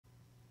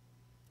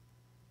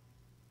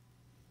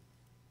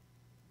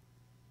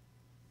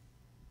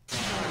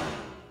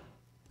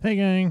Hey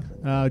gang,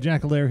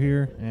 Jackalair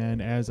here,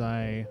 and as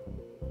I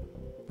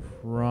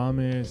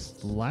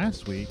promised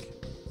last week,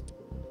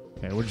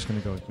 okay, we're just gonna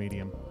go with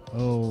medium.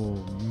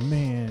 Oh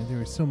man,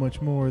 there is so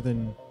much more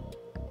than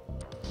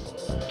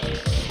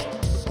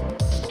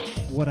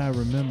what I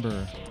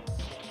remember.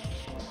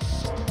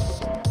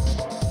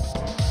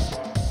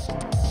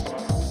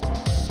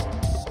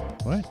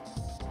 What?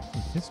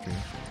 History.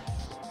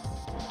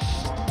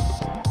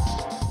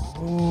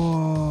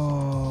 Whoa.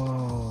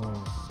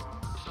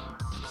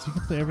 So you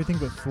can play everything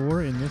but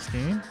 4 in this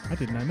game? I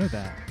did not know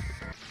that.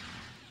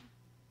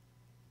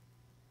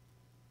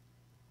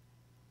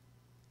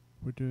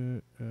 Would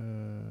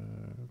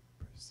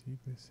proceed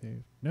with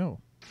save?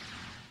 No.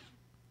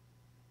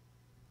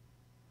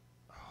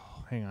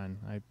 Oh, hang on.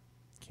 I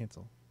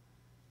cancel.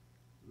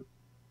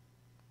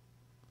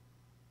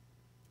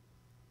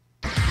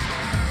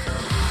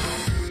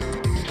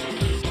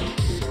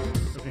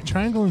 Okay,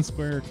 triangle and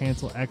square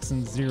cancel. X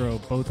and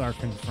 0 both are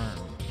confirmed.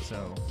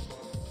 So.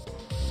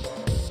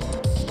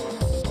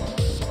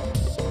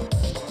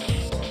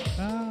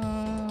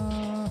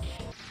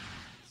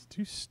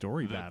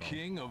 Story battle. The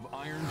King of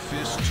Iron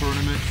Fist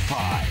Tournament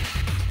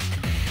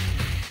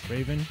 5.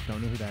 Raven,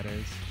 don't know who that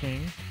is.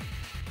 King.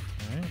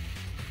 Alright.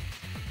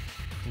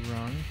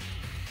 Wrong.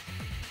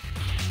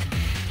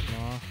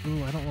 Law.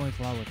 Ooh, I don't like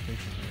Law with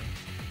facial hair.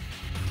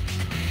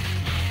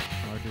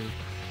 Marduk.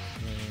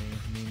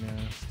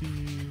 Nina.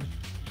 Steve.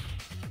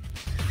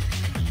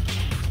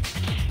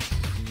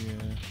 Tia.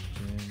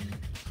 Jen.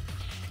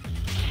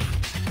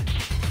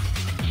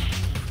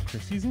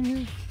 Chrissy's in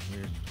here?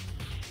 Weird.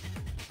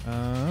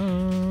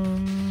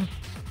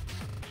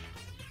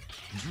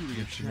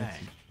 Julia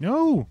Chang.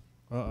 No.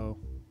 Uh-oh.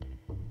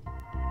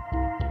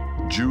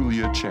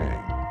 Julia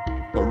Chang,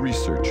 a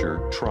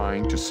researcher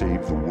trying to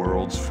save the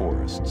world's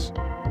forests.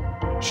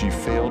 She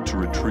failed to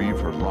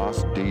retrieve her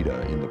lost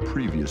data in the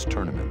previous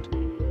tournament.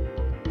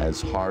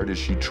 As hard as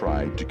she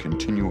tried to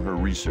continue her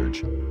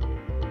research,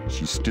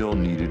 she still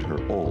needed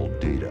her old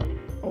data.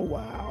 Oh,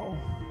 wow.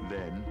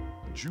 Then,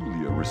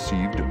 Julia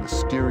received a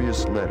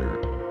mysterious letter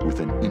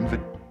with an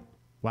invitation.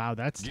 Wow,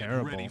 that's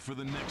terrible. Get ready for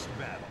the next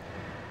battle.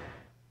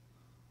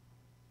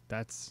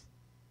 That's...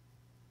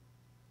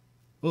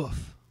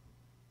 oof.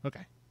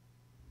 Okay.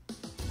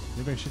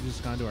 Maybe I should have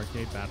just gone to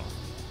arcade battle.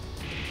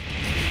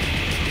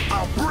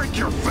 I'll break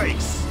your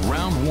face!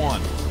 Round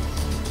 1.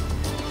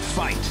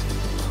 Fight!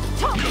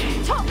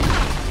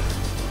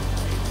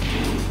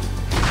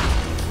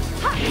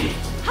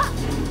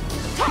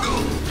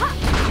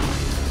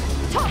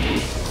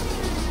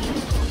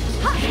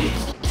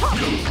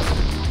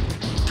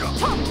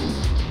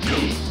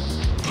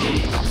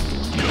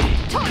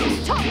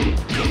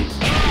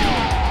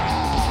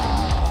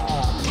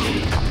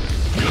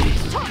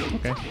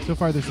 Okay, so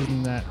far this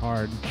isn't that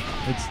hard.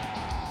 It's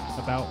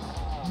about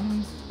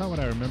what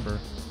I remember.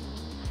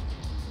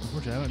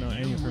 Unfortunately, I don't know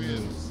any of her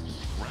moves.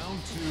 Round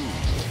 2.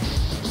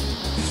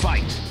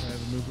 Fight! Do I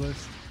have a move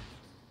list?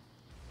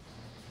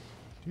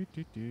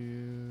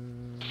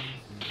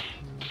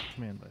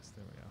 Command list,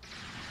 there we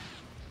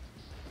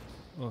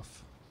go.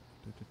 Oof.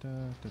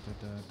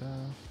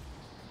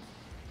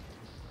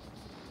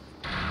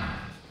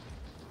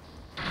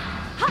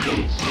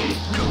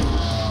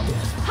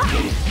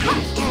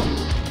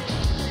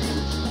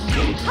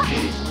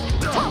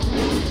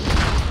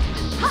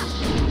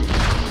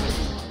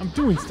 I'm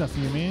doing stuff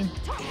here, man.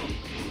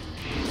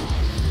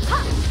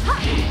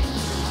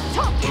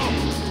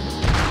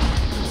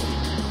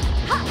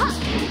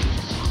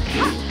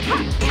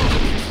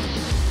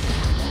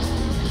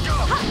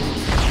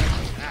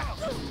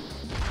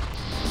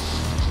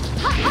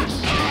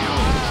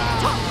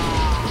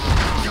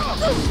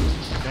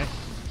 Okay.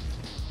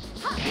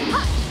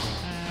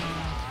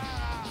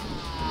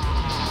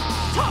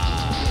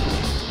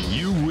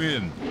 You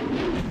win.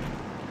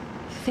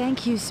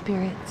 Thank you,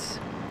 spirits.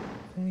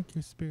 Thank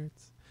you,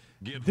 spirits.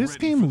 Get This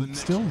ready for the game next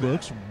still battle.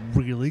 looks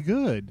really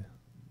good.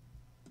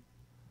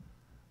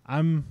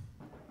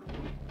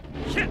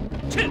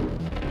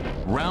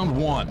 Round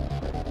 1.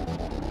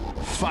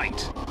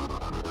 Fight!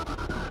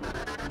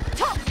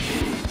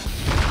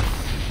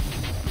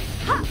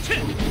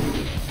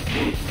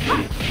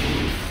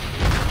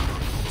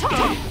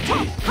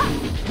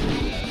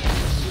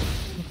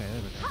 Okay,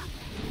 there we go.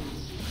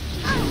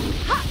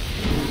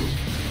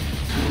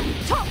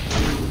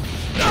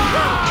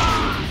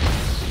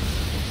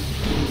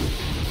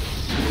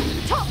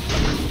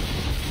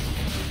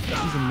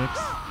 She's a mix.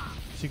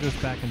 She goes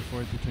back and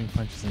forth between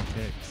punches and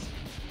kicks.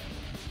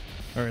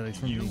 Or at least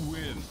for You me.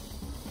 win.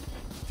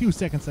 Few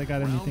seconds I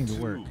got anything to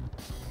Round work.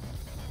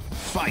 2.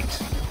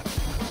 Fight!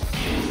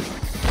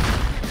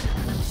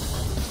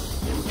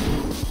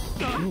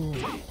 Ooh.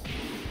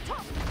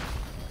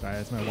 Sorry,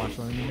 that's my watch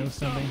letting me know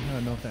something. I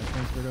don't know if that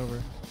transferred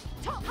over.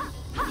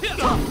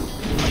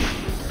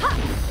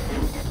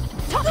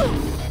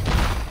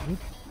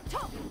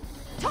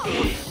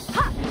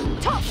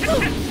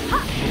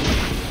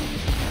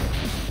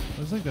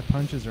 Looks like the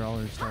punches are all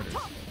her starters. KO.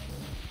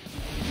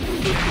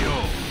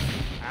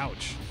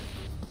 Ouch.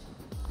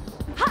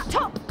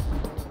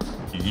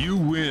 You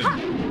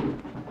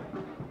win.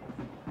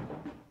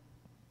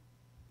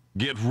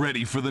 Get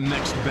ready for the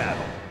next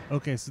battle.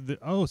 Okay, so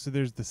so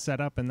there's the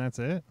setup and that's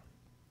it?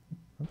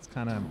 That's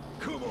kind of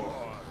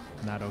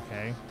not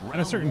okay. At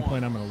a certain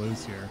point, I'm going to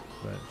lose here,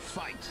 but...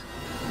 Fight.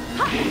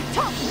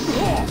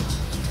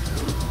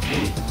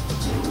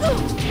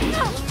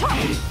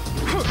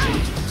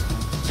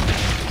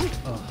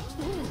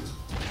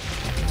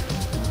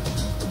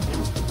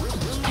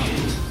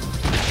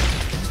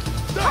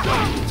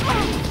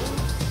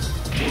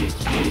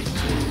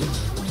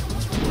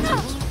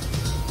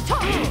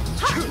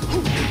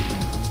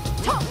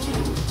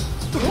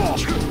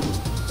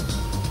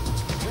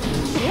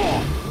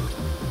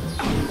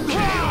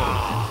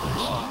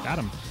 Got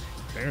him.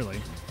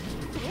 Barely.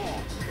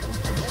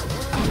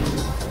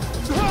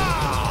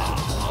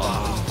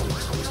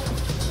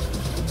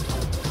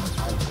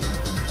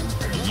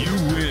 You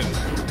win.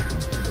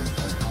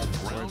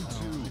 Round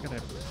 2.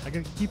 I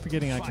gotta keep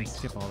forgetting I can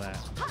skip all that.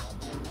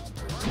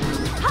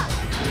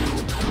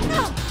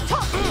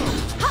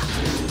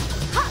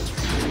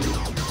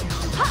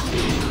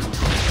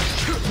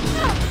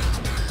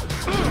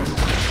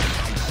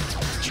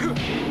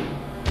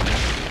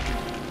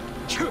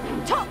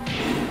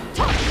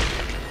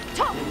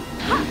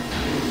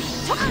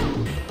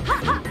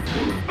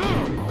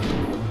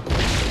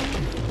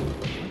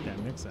 Like that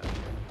mix up.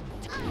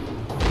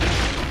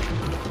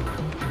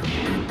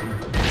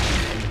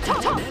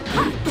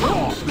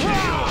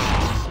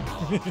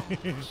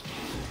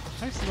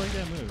 I actually like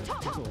that move.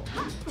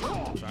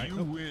 Cool. Sorry. You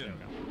win. There we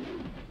go.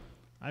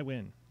 I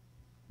win.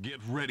 Get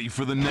ready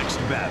for the next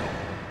battle.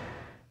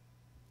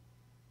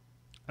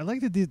 I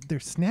like that they're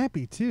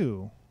snappy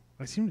too.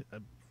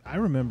 I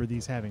remember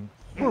these having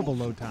horrible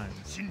load times.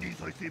 心理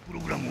再生プロ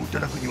グラムをいた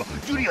だくには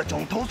ジュリアちゃ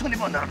んを倒さね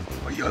ばならぬ。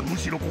いやむ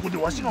しろここで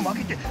わしが負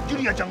けてジュ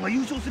リアちゃんが優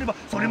勝すれば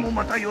それも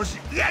またよし。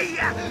いやい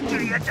やジュ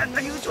リアちゃん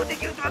が優勝で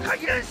きるとは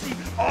限らんし。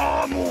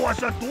ああもうわ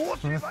しはどう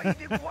すればいい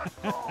でごわす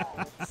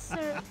か。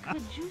 Sir,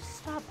 could you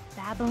stop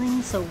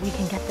babbling so we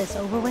can get this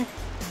over with?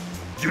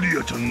 ジュリ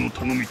アちゃんの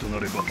頼みとな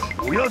れば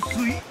お安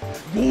い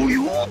ご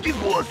用で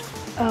ごわ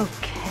す。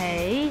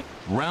 Okay.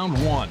 Round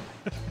 1.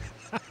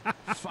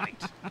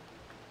 Fight.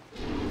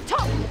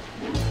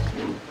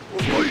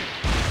 おい。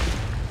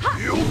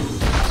よっ。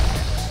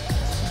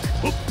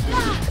ほっ。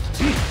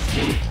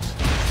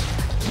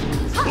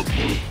ほっ。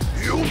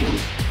よっ。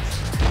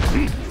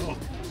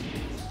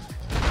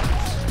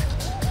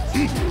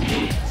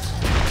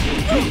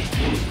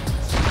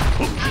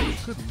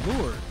Good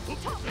lord.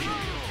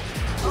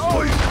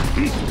 Oi.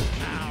 You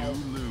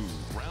lose.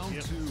 Round 2.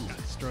 Got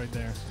destroyed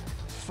there.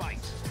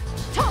 Fight.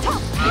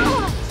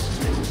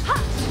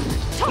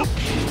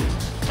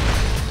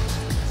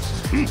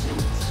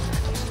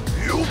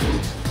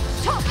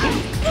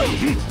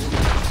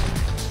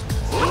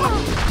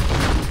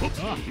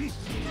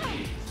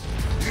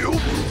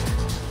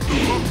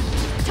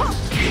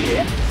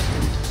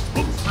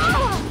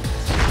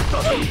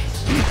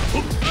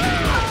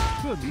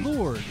 Good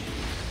lord.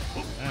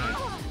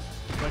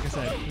 Like I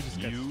said, he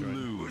just got You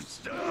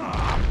destroyed.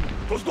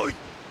 lose.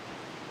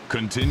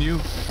 Continue.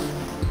 8.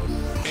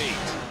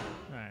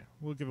 Alright,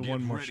 we'll give it Get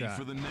one more ready shot.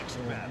 for the next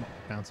We'll battle.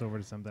 bounce over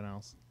to something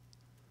else.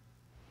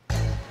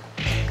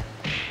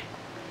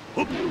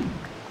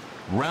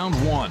 Round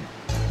 1.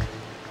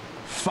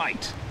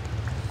 Fight.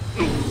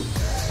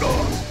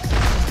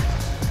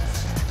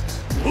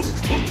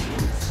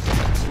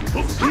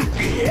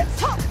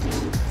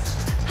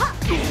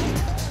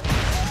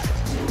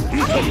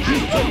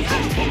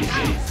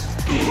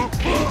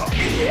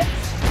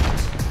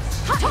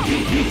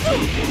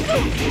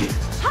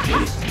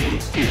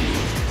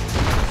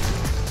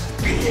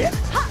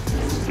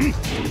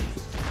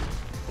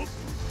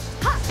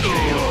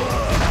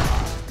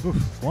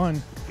 Oof,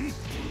 one.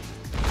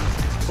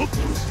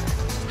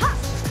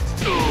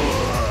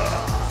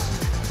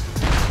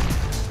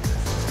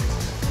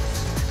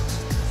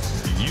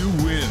 You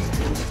win.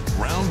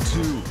 Round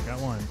 2. Got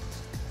one.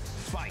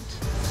 Fight.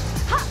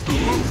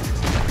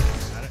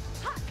 Got it.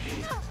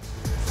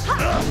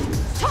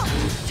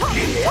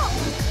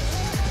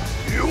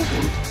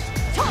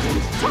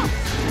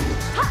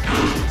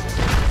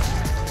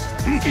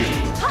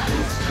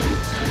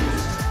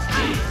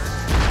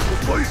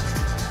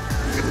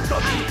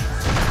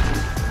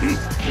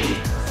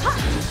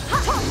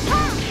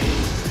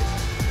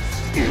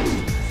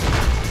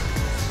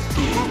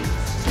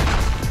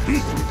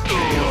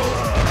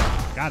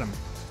 Got him.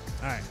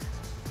 All right.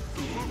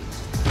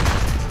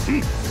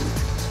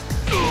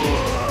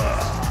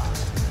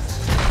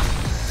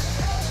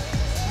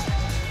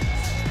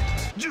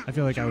 I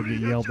feel like I would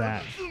get yelled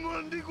at.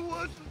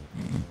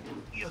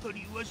 やは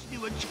りわしで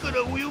は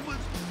力及ばず。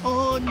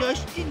ああ、な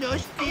してな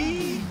して。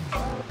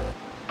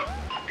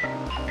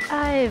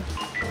 I've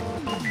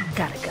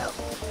gotta go.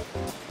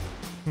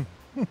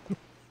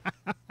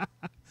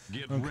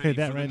 Get Okay, ready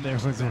that for the right there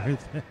next was battle.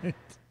 worth it.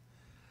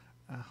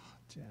 Oh,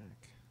 Jack.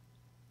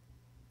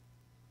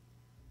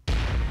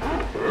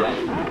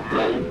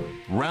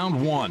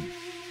 Round 1.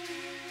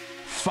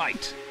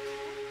 Fight.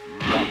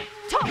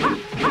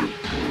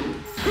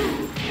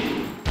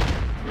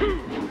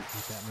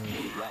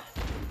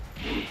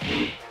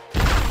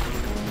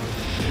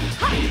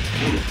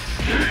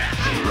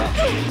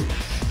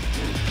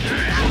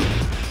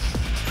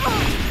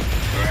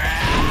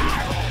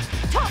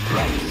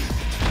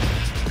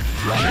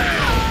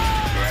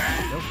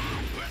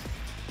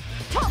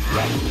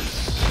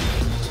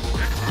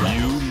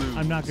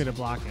 I'm not good at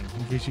blocking,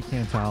 in case you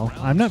can't tell.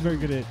 I'm not very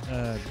good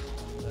at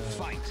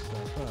Fight.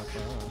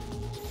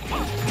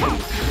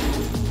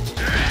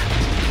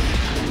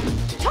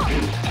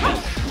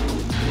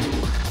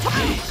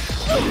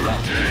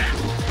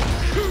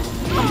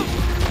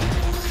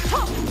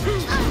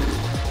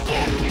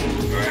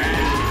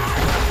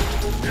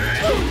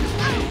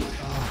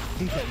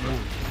 hate that move.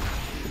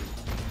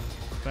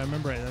 If I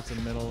remember right, that's a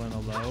middle and a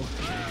low.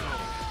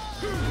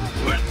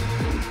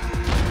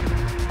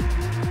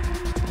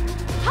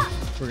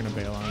 We're gonna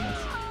bail on this.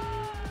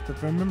 So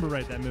if I remember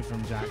right, that move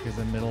from Jack is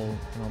a middle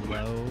and a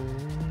low.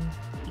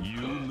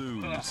 You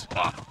lose.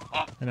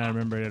 And I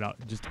remember it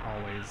just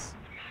always.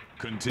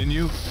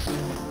 Continue.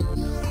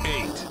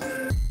 8,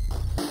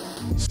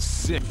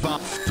 6,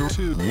 5,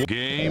 2.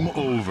 Game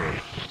over.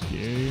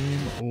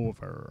 Game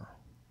over.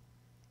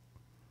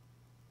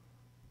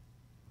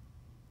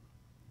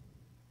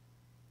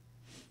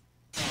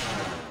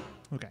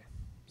 Okay,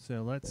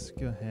 so let's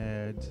go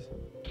ahead.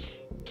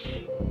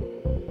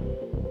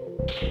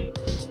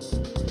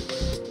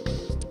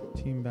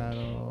 Team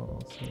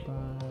battle,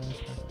 survive,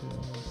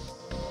 practice.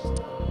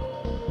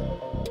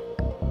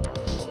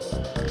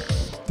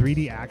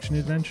 3D action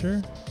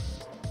adventure.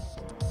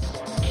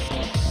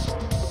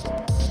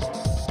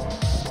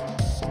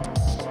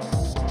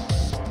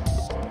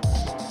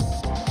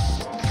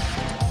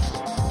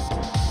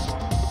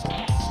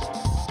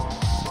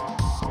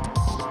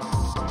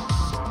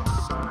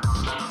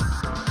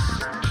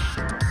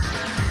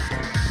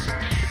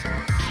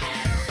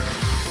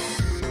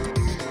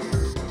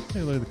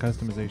 Hey, look at the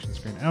customization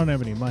screen. I don't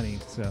have any money,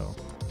 so.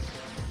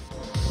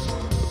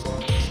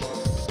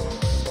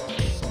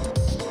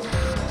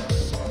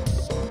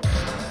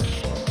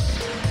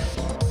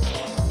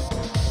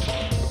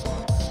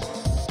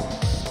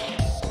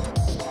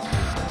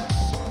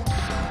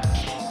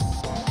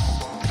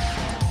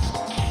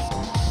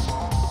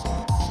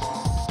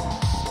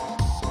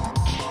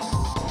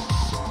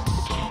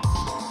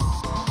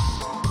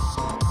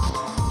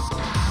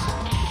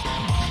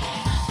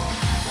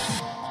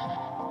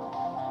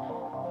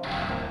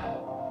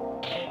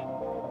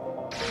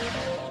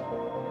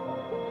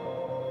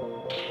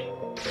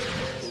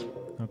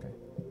 Okay.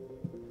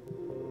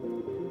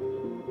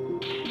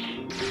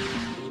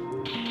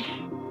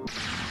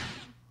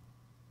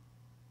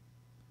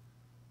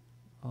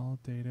 All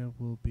data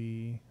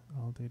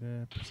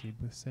proceed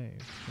with save.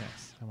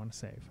 Yes, I want to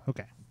save.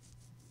 Okay.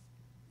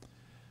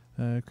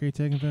 Create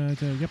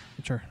Tekken. Yep,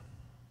 sure.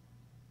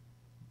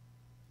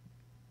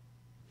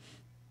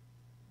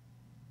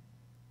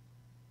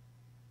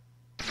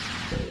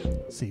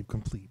 Save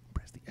complete.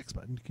 Press the X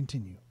button to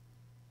continue.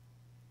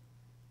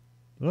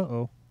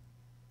 Uh-oh.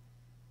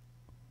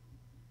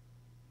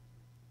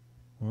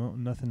 Well,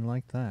 nothing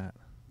like that.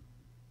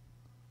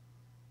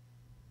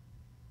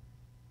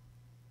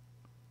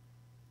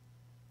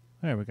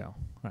 There we go. All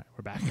right,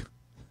 we're back.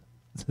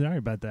 Sorry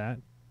about that.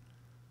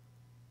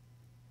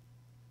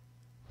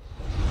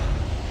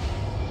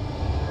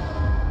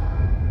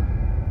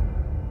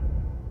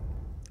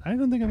 I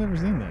don't think I've ever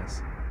seen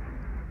this.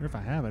 Or if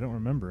I have, I don't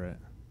remember it.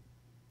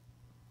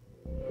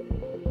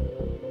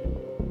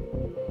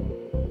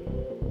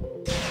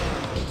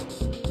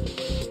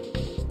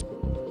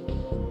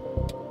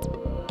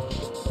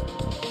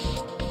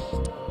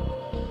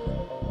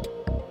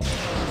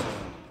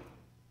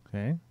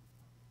 Okay.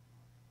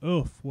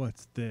 Oof,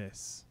 what's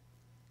this?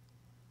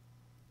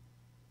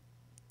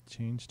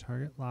 Change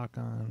target lock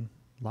on.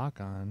 Lock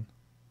on.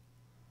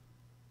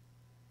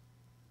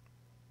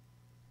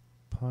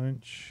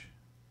 Punch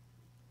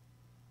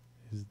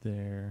is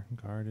there.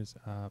 Guard is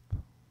up.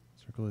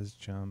 Circle is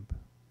jump.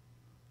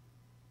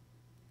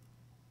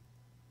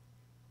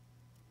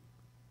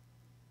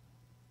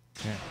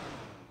 Okay.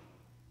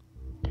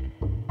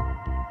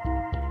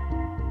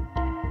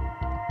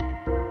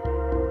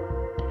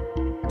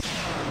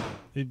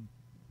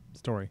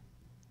 Story.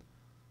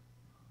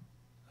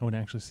 I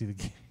wouldn't actually see the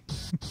game.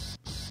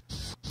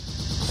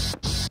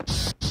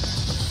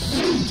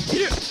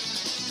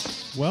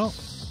 Well,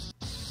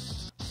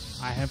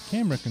 I have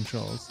camera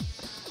controls.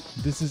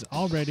 This is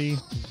already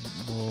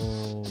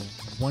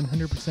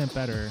 100%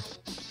 better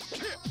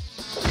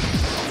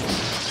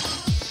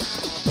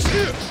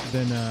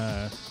than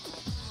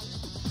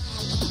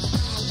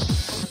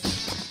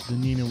the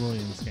Nina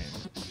Williams game.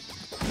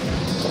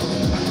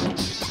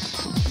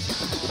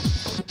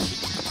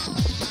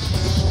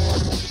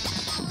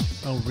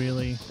 Oh,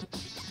 really?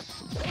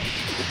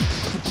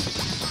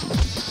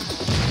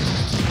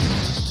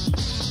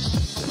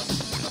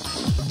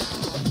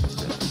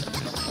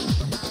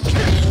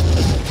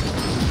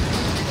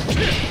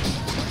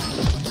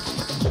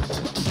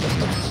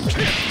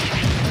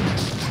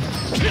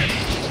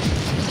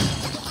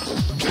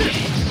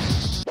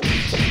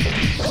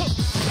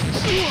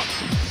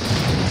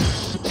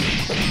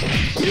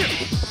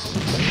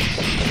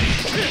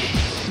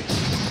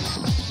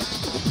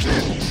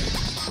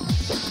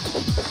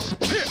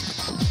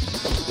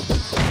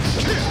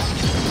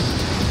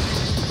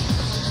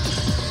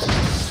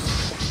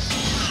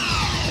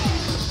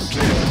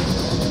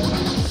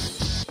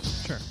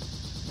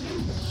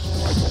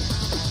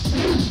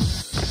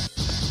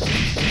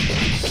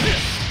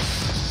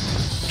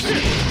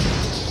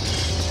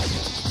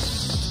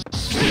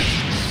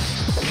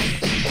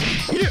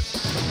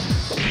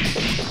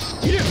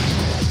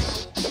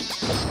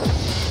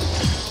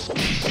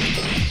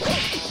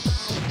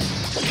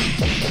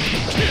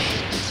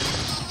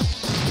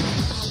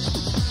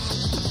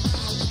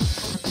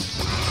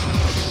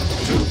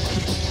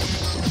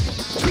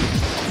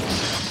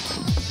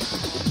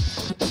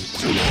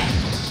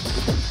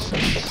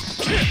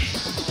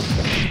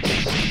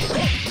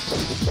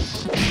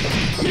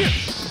 Ow.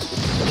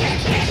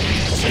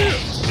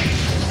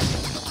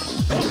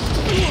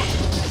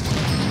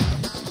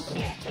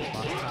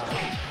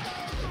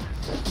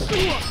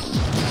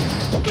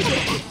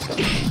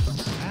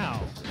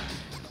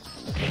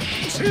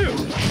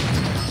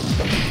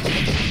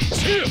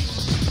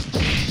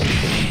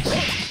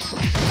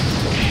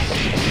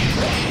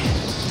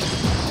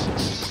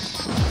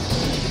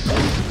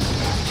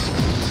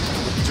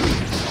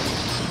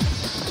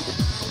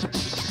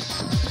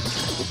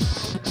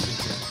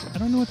 I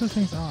don't know what those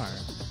things are.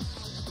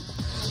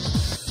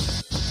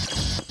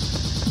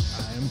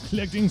 I am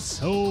collecting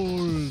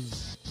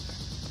souls.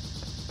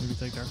 Maybe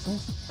it's like Dark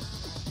Souls?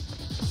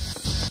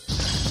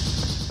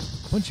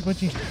 Punchy,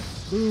 punchy.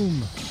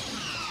 Boom.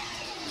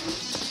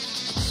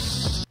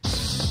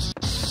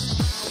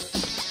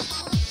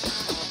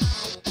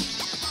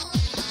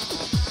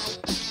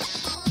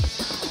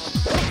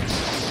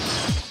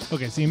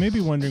 Okay, so you may be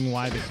wondering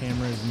why the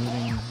camera is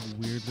moving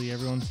weirdly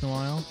every once in a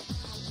while.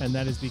 And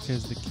that is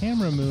because the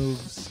camera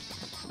moves.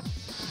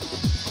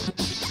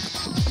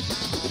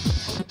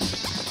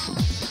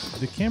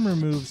 The camera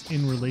moves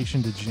in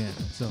relation to Jin.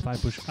 So if I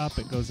push up,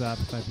 it goes up.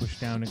 If I push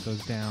down, it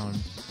goes down.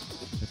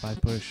 If I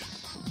push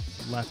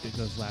left, it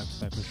goes left.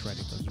 If I push right,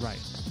 it goes right.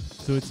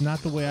 So it's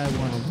not the way I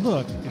want to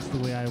look, it's the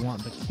way I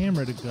want the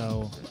camera to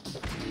go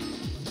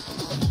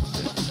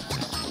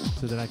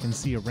so that I can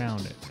see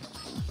around it.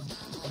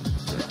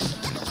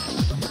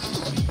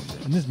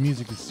 And this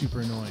music is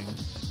super annoying.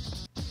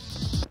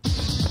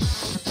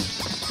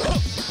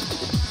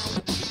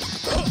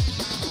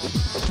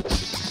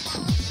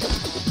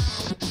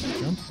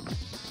 Jump.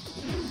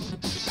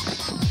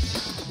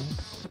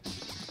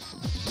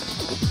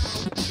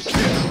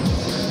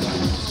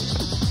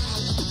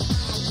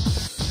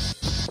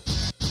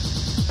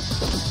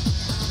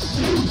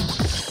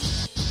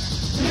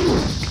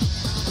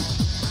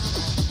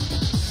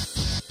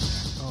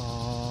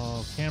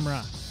 Oh,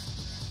 camera.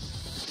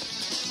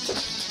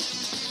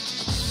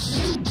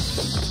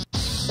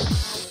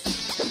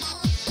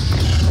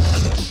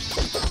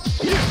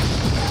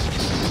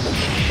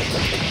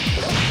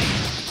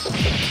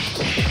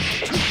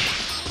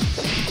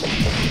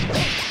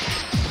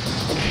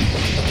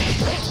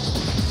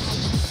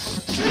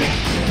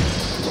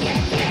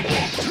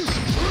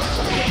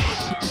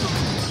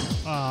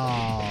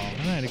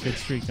 Good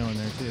streak going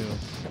there too.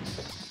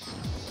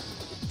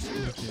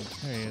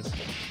 There he is.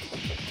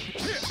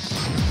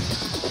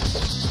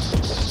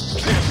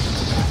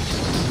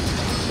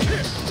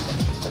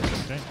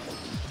 Okay.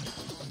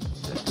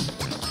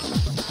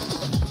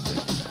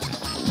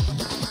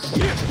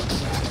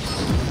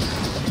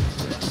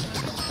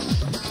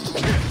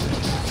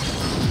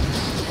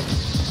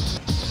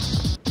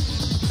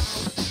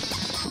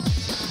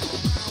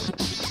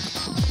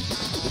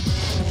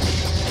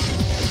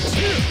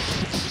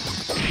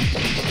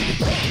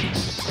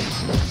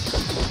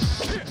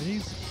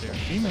 They're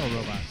female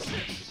robots.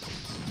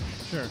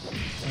 Sure,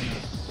 why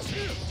not?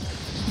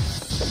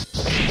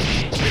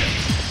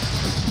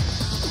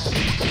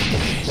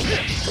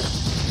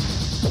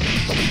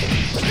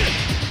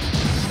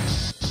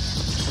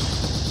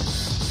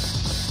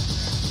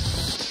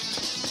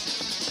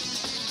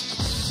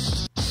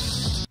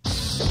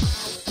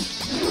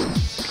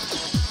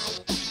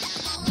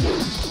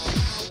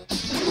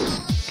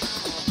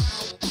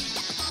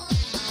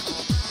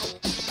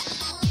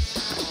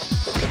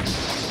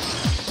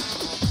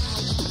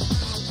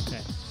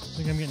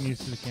 I'm getting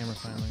used to the camera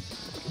finally.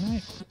 Can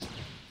I?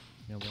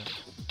 Yeah, well.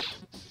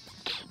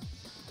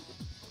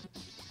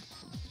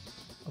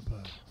 Up.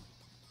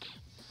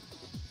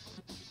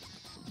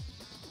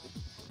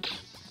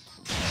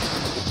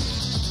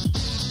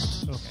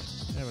 Okay,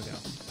 there we go.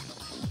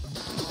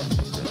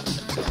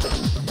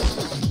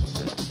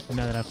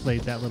 Now that I've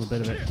played that little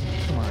bit of it,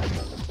 come on.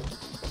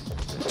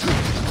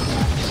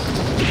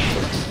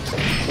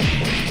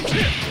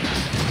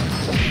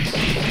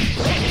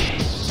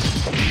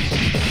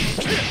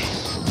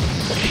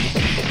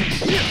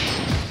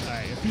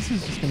 This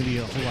is just going to be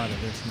a whole lot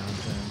of this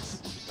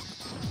nonsense.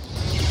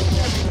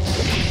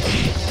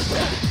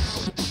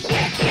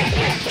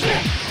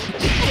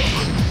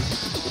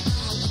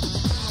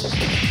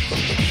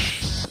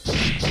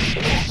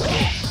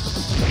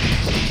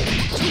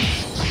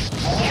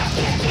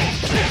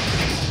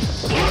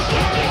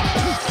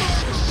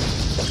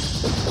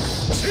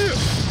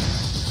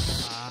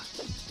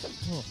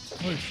 Oh,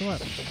 wait, still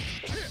up.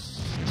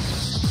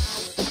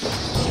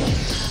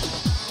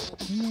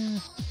 Yeah.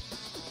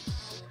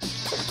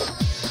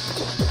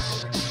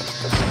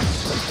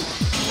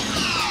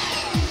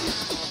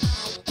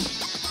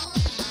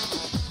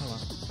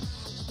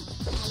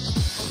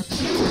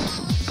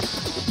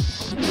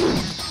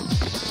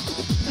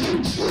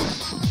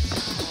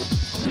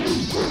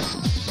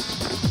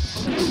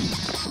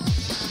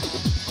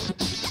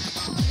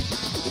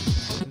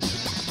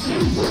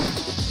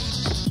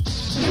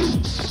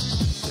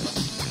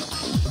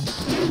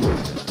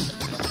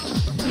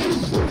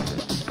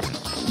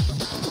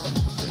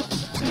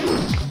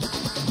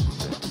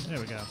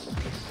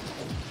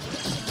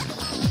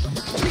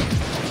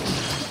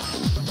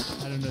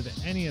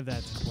 of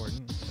that's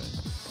important. But...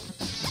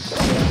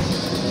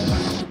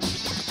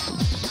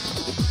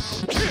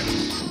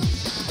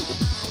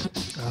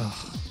 Ugh.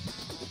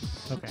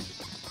 Okay.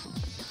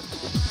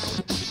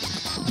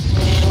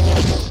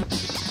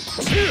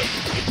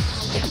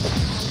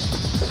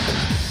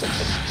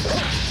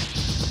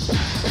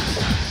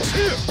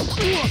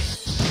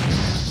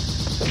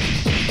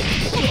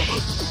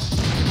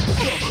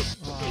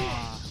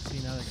 See,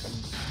 now they're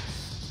getting...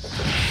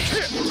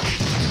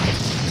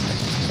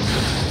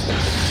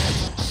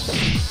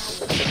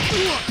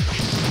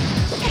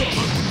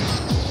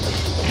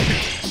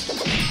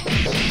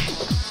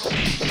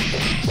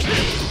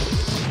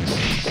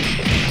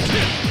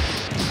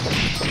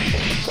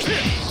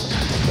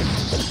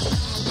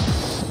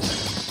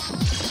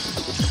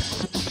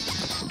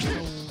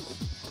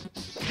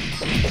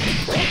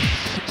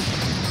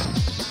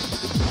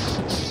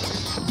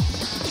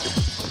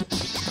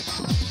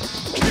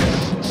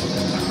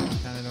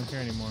 Kinda don't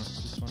care anymore.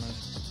 Just wanna...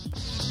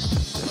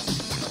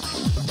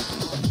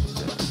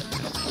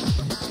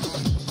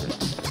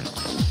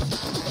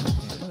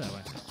 Can't go that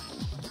way.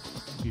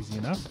 Easy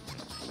enough.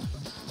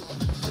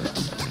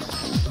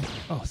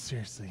 Oh,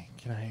 seriously.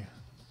 Can I...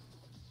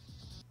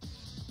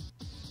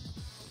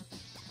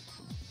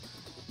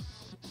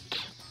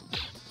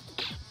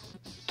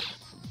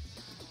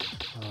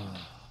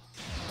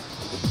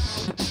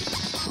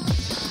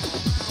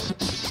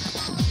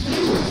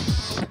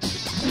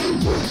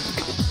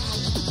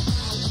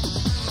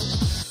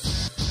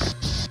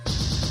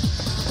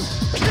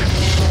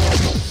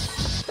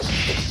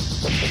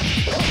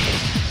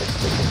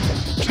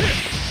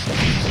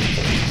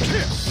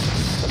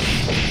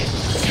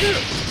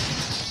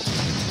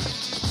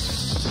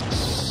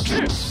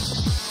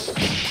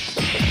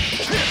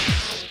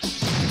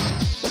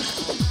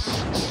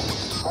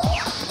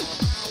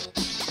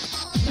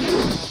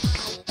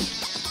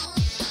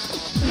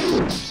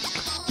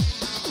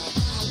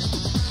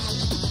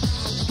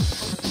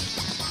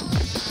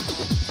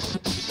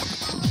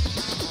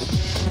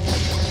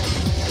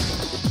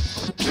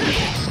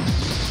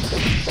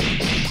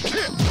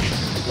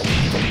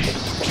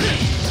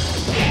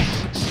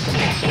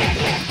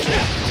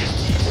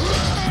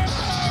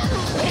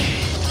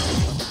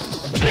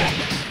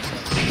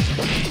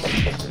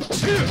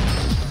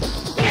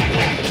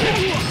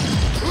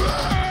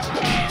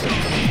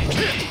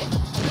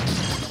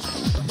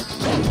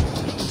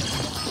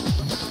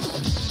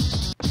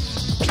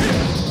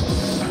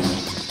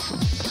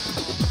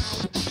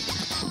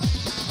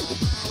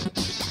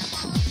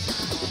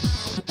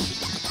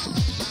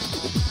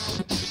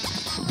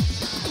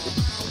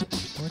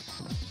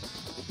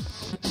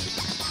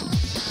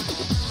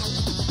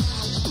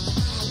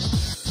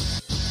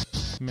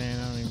 Man,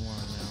 I don't even want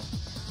to know.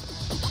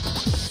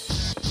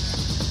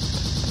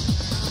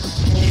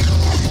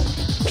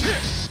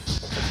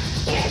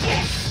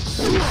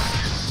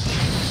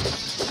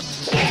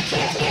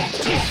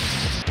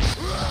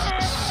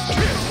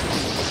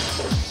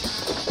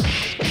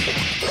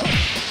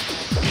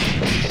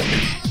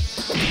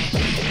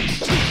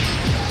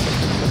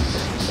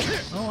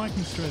 Oh, I can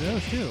destroy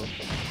those too.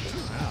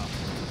 Wow.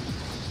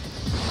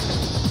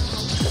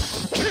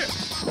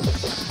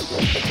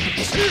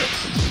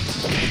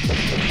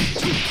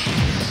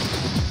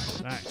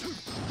 Alright.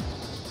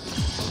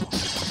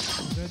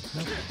 Good?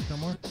 Nope. No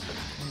more?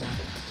 One more.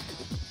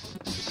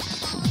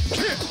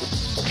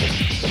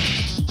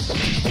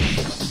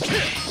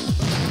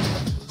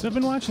 So I've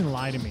been watching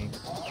Lie to Me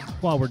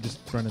while we're just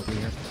running through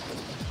here.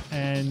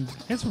 And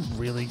it's a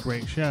really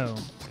great show.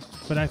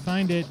 But I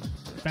find it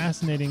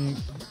fascinating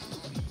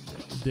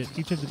that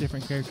each of the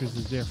different characters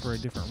is there for a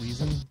different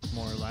reason,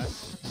 more or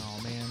less. Oh,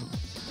 man.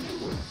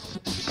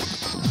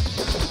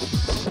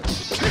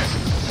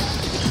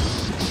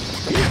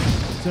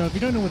 So if you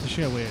don't know what the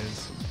show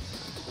is,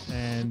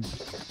 and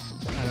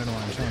I don't know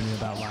why I'm telling you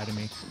about Lie to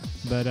Me,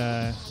 but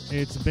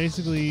it's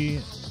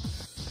basically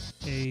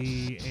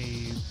a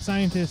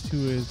scientist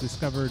who has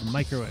discovered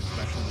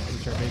microexpressions,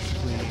 which are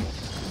basically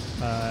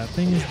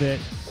things that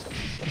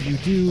you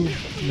do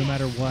no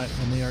matter what,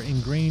 and they are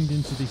ingrained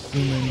into the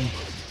human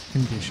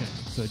condition.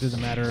 So it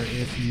doesn't matter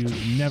if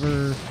you've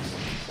never,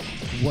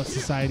 what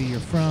society you're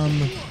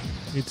from,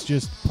 it's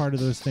just part of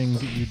those things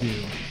that you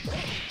do.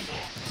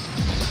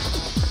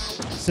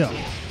 So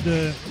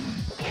the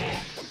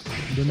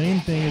main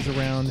thing is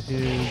around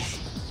the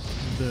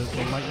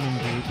Lightning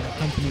Group, a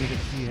company that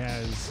he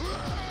has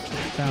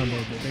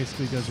founded that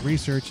basically does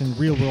research and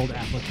real-world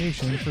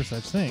application for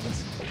such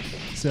things.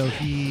 So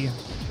he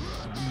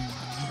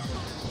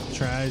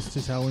tries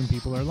to tell when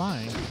people are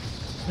lying.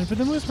 And for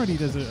the most part, he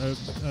does a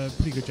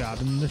pretty good job.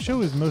 And the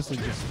show is mostly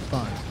just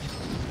fun.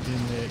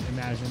 In that,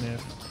 imagine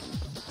if,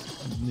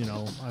 you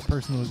know, a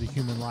person was a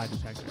human lie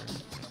detector.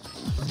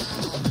 Okay,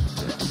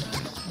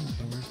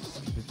 where's the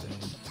stupid thing?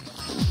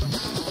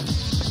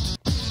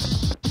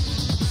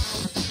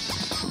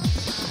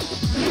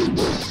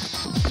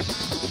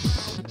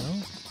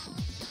 No?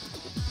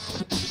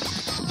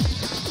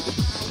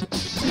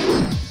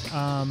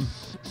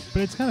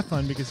 But it's kind of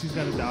fun because he's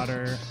got a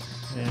daughter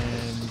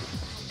and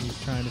he's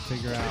trying to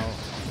figure out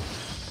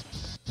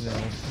you know,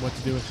 what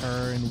to do with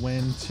her and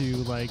when to,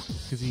 like,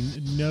 because he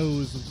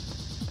knows,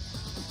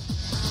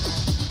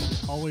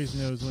 always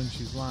knows when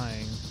she's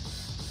lying.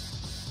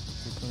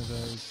 It's one of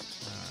those.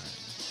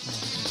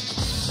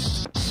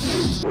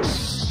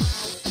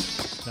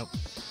 Nope.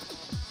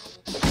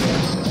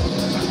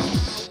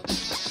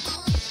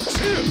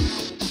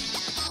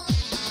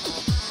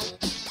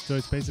 So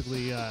it's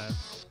basically I'm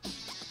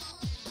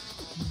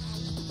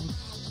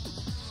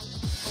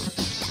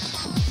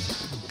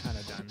kind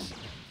of done.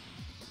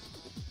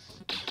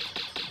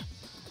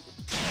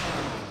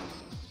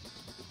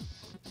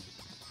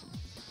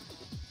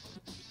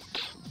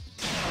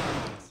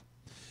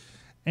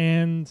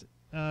 And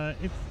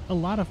it's a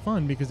lot of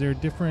fun because they're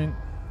different.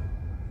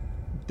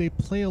 They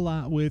play a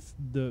lot with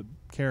the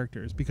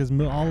characters because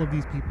all of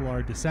these people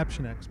are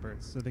deception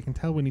experts, so they can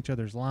tell when each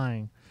other's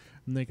lying,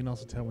 and they can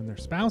also tell when their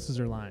spouses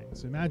are lying.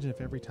 So imagine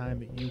if every time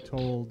that you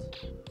told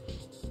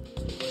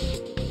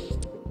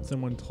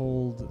someone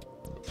told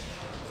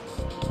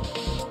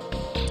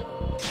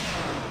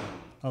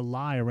a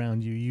lie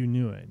around you, you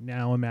knew it.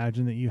 Now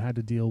imagine that you had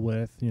to deal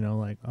with, you know,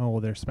 like, oh,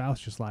 well, their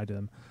spouse just lied to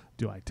them.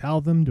 Do I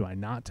tell them? Do I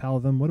not tell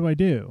them? What do I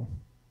do?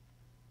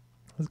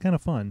 It's kind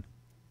of fun.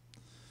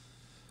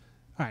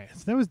 All right,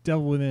 so that was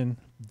Devil Within.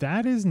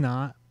 That is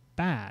not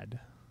bad.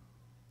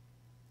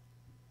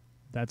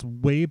 That's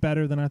way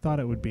better than I thought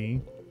it would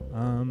be.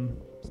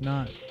 It's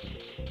not.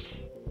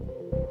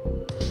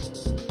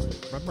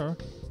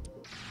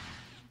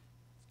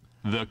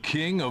 The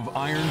King of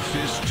Iron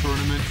Fist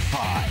Tournament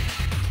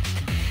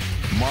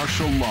 5.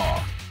 Martial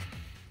Law.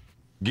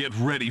 Get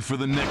ready for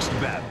the next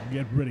battle.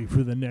 Get ready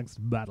for the next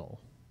battle.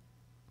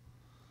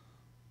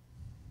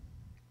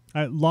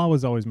 Law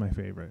was always my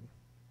favorite.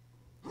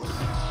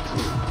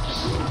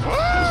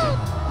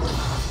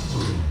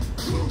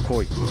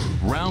 Koi.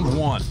 Round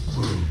 1.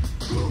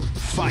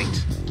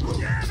 Fight.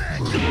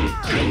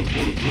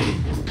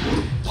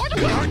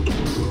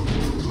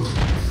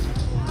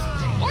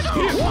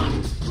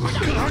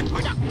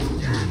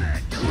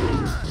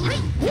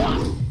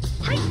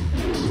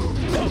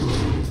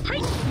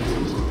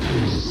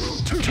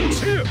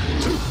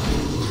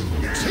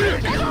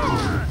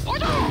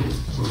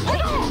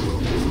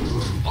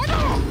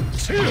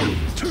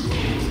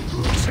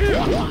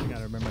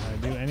 Gotta remember how to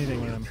do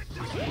anything with him.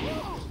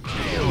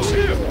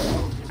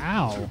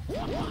 Ow.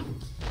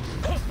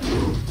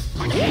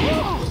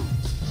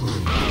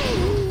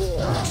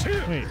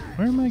 Wait,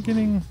 where am I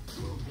getting?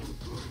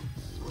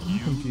 I'm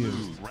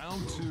confused.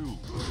 Round 2.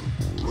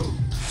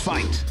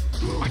 Fight.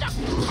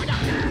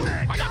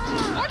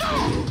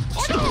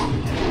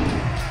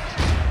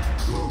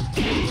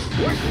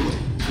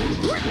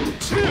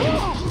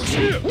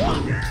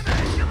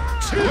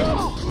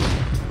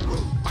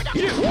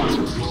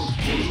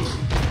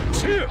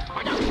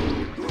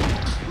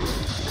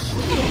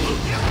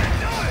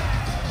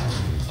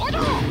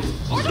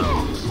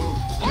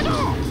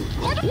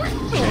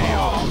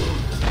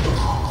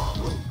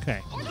 Okay.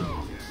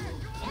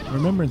 I'm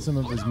remembering some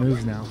of his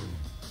moves now.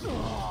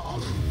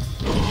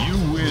 You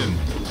win.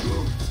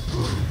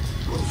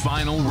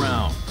 Final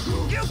round.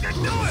 You can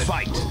do it!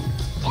 Fight.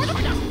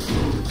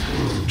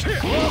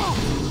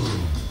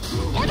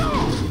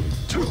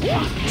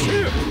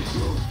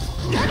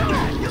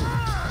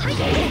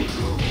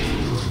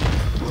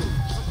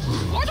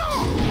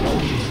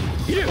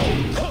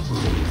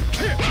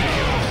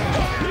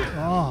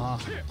 Oh.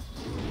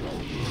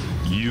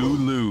 You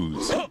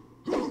lose.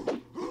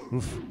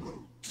 Oof.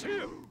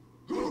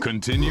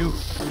 Continue.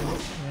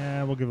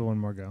 Yeah, we'll give it one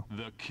more go.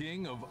 The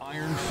King of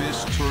Iron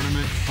Fist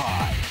Tournament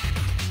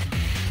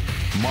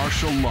 5.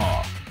 Martial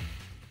Law.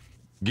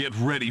 Get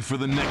ready for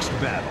the next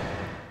battle.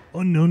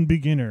 Unknown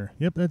beginner.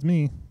 Yep, that's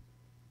me.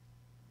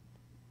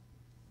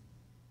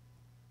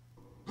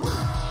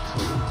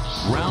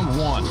 Round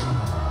 1.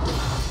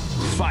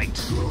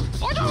 Fight.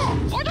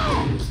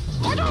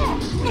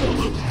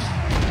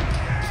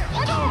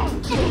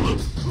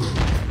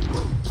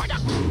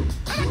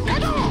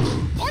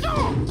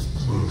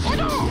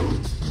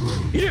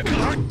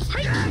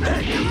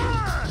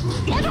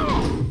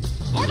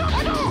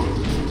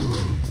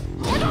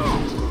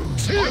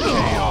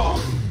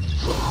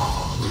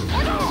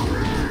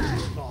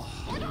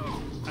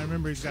 I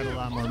remember he's got a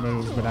lot more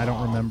moves, but I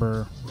don't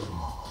remember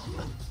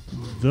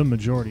the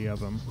majority of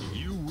them.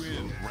 You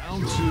win.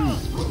 Round 2.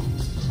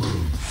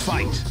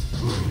 Fight.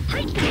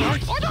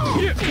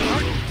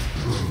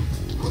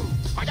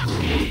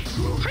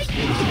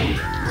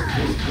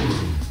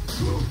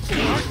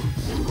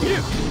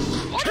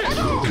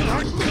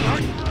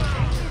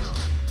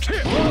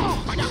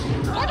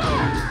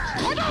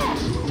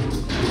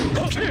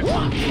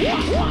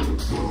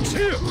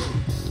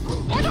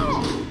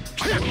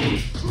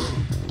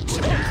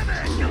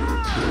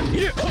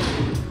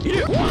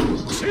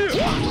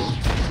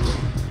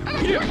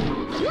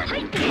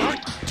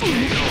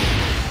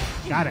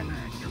 Got it.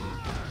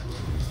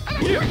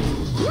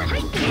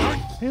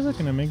 Hey, look,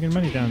 and I'm making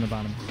money down the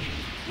bottom.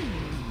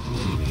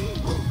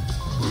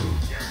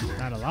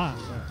 Not a lot,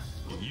 but...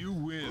 You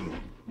win.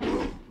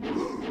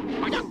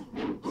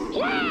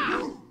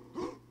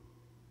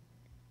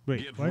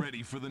 Wait, Get what?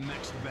 ready for the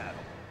next battle.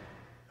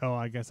 Oh,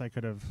 I guess I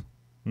could have.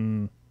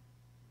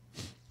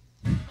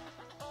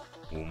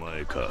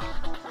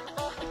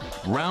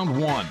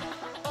 Round 1.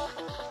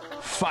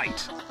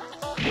 Fight.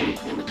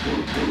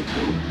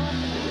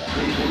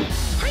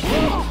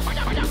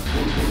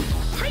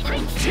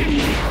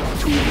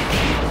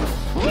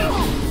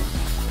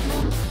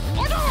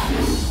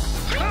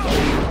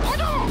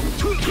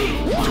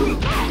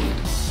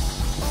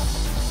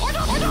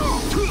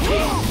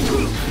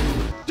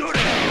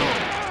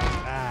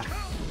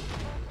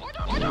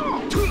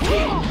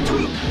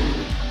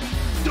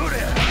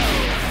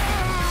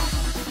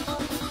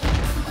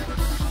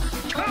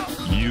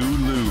 You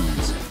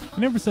lose. I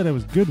never said I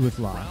was good with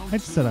law. I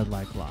just said I'd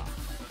like law.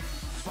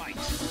 Fight.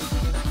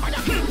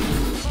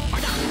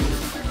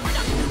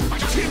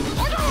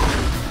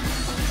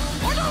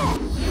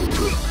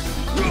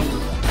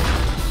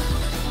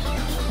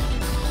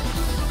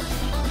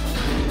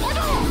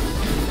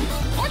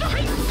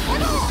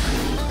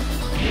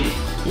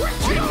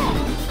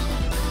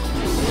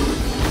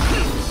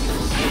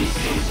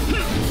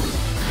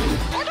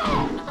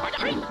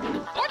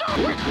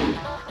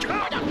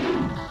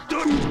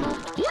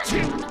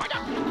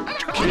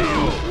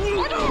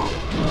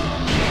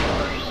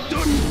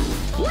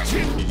 You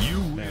There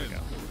we win. go.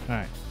 All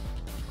right.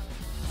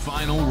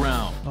 Final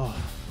round. Oh,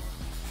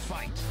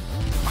 Fight.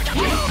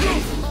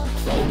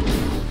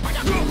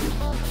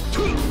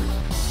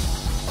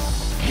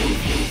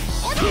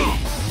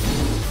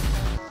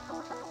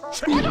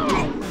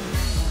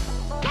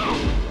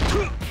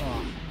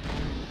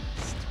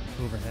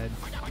 overhead.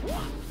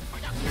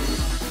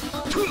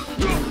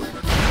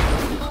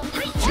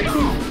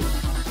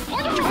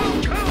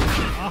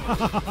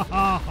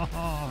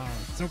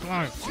 So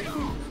close.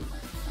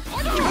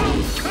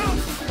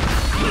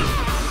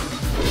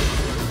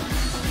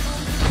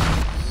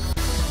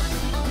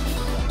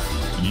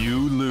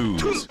 You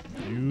lose.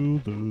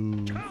 You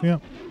lose.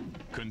 Yep.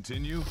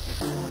 Continue.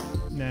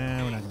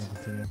 Nah, we're not gonna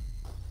continue.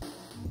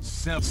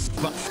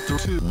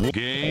 7-2.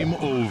 Game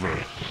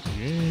over.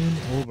 Game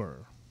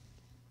over.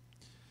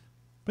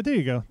 But there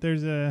you go.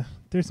 There's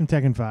some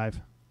Tekken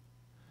 5.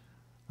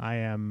 I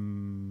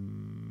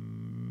am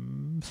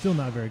still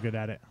not very good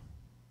at it,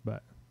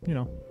 but you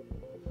know,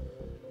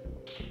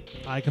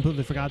 I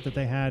completely forgot that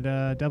they had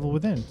Devil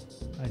Within.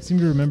 I seem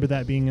to remember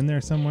that being in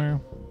there somewhere.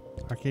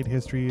 Arcade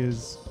history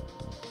is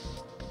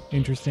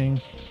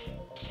interesting.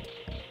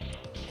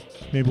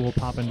 Maybe we'll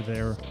pop into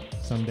there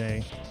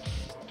someday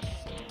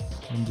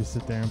and just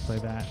sit there and play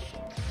that.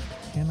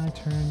 Can I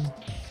turn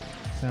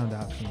sound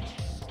options?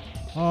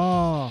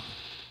 Oh,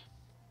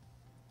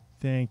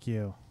 thank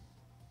you.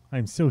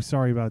 I'm so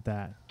sorry about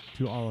that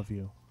to all of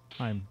you.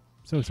 I'm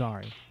so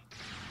sorry.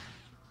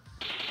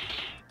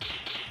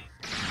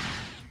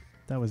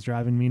 That was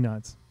driving me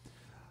nuts.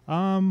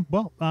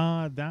 Well,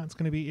 that's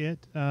going to be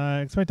it.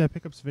 Expect a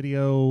pickups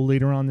video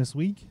later on this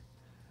week.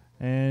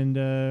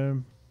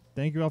 And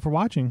thank you all for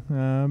watching.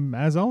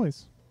 As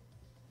always,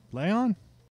 play on.